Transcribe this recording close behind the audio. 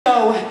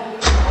go.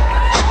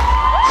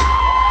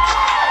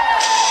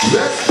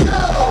 Let's go.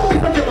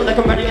 I'm feeling like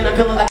I'm running and I'm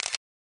feeling like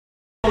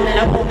and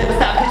I won't never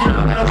stop, cause you know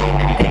I gotta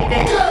win every day.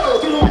 You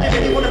don't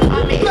really wanna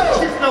find me,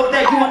 just know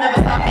that you will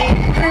never stop me.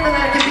 And then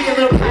I can be a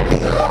little cocky.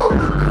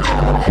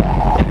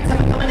 Every time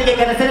I come in, I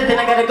gotta set it, then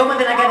I gotta go, and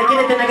then I gotta get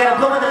it, then I gotta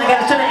blow it, then I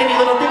gotta shut it. Any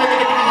little thing, and they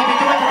can be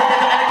doing it, then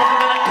I gotta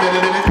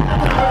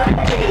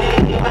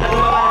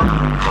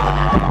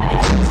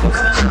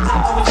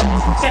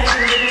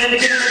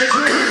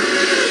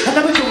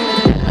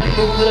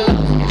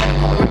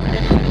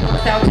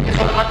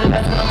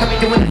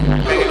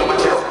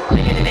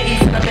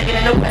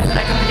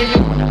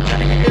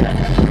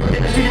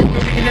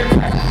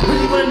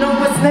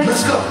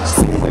let's go.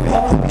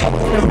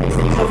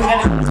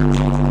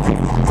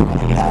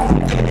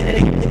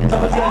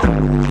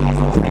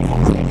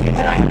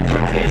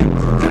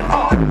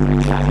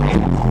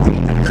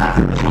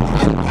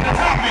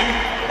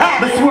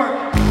 Let's work.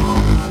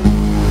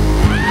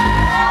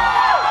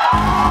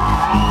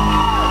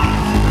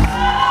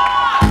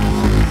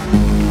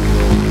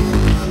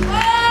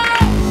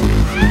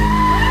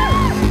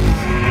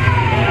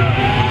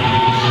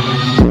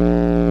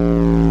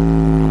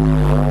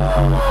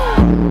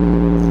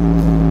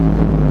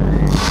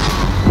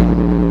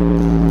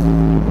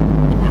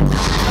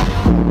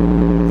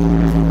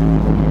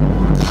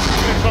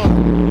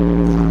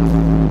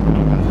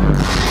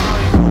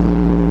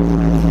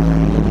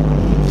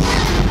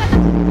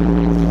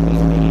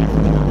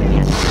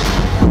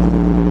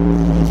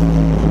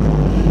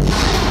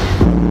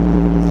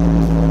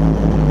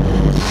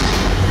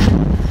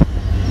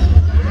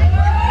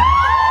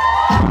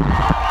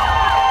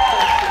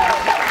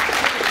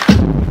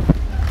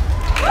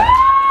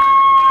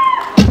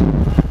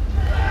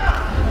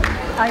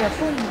 А, я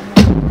помню.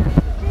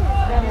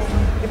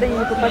 Когда они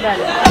не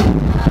попадали.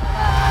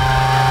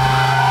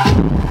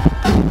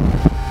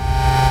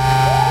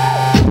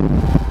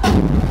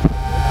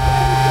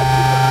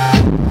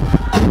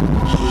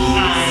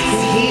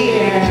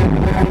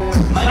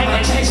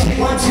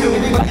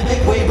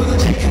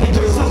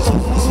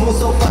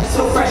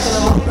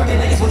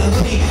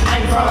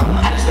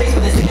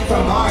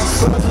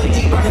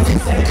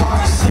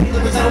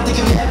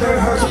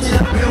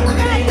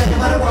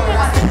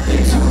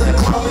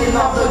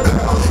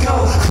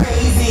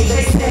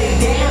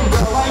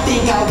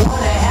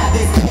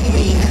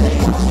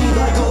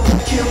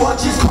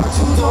 Watches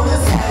cartoons on a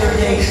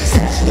Saturday,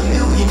 stash the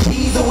million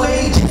keys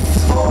away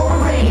just for a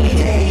rainy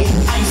day.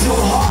 I'm so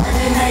hard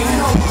and I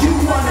know you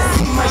wanna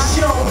see my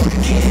show.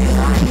 Get in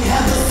line,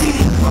 have a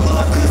seat, buckle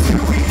up 'cause here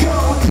we go.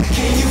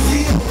 Can you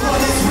feel what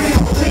is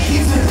real? The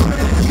heat's in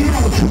front of you.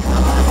 What you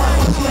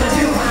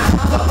gonna do?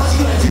 What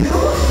you gonna do?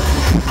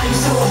 I'm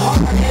so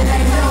hard and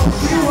I know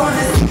you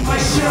wanna see my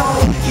show.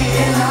 Get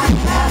in line,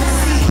 have a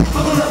seat,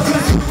 buckle up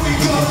 'cause here we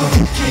go.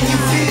 Can you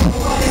feel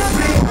what is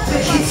real? The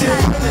heat's in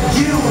front of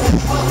you.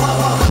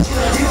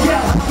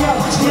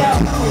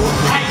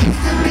 I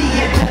used to be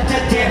a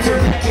dancer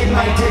back in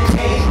my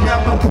decade. Now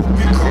I'm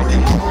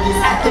recording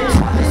artists at the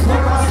top is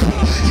where I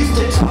stay. Used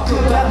to talk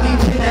about me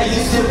when I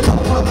used to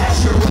pop up at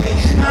your way.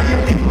 Now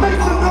you're in my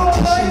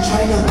competition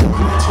trying to look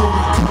my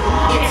total.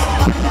 It's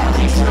fun that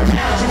things turn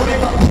around. You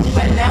wouldn't fuck with me,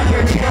 but now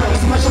you're down. You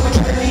see my show with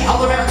me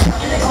all around town.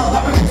 In the club, I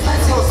remember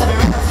let's go 7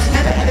 rounds.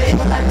 Never had it in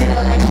my life, did I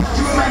like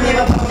you remind me of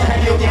a bum that I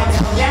knew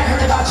downtown. Yeah, I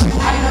heard about you,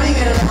 I know you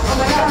get around. Oh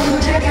my god, you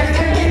gotta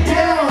get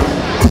down.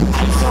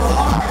 I'm so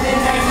hard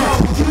and I know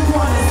you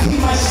wanna see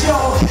my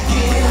show.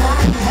 Get in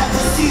line, have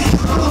a seat,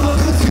 look,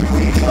 here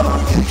we go.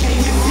 Can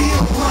you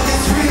feel what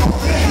is real?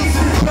 The heat's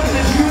in front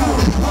of you.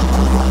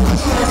 What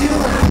you gonna do?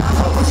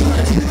 What you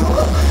gonna do?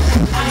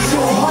 I'm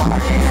so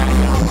hard and I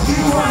know you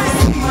wanna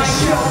see my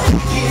show.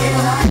 Get in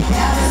line,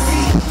 have a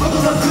seat,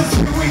 look,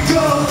 here we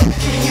go.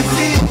 Can you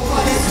feel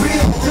what is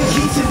real? The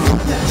heat's in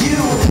front of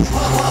you.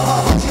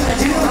 What you gonna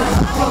do?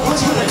 What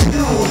you gonna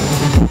do?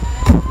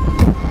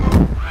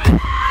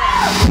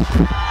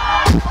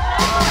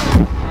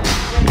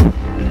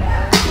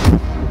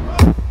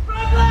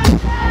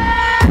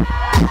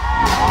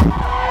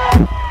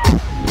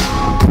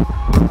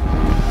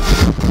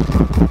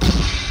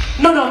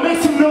 No,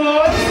 make some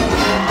noise!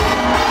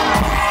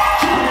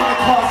 Keep it in the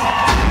closet.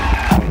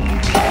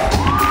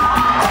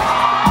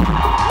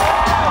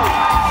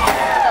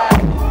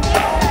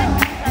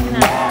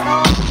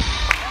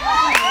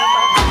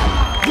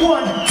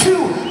 One,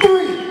 two,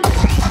 three!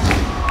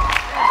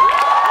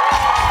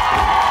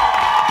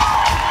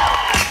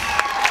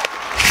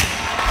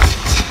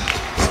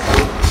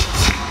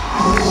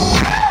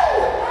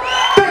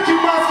 Thank you,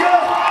 Moscow!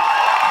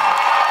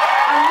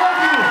 I love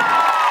you!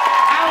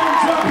 Album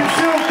dropping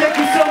soon, thank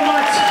you so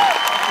much!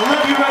 I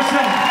love you,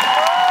 Russia!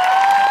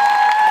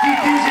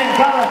 Diffusion,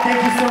 Gala, thank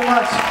you so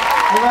much!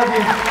 I love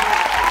you!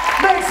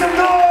 Make some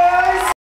noise!